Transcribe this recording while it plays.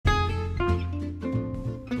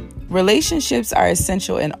Relationships are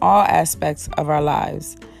essential in all aspects of our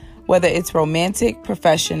lives. Whether it's romantic,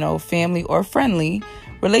 professional, family, or friendly,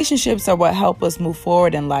 relationships are what help us move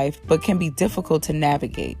forward in life, but can be difficult to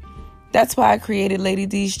navigate. That's why I created Lady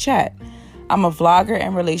D's Chat. I'm a vlogger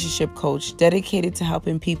and relationship coach dedicated to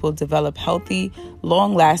helping people develop healthy,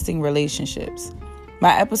 long-lasting relationships.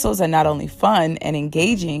 My episodes are not only fun and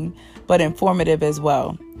engaging, but informative as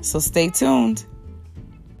well. So stay tuned.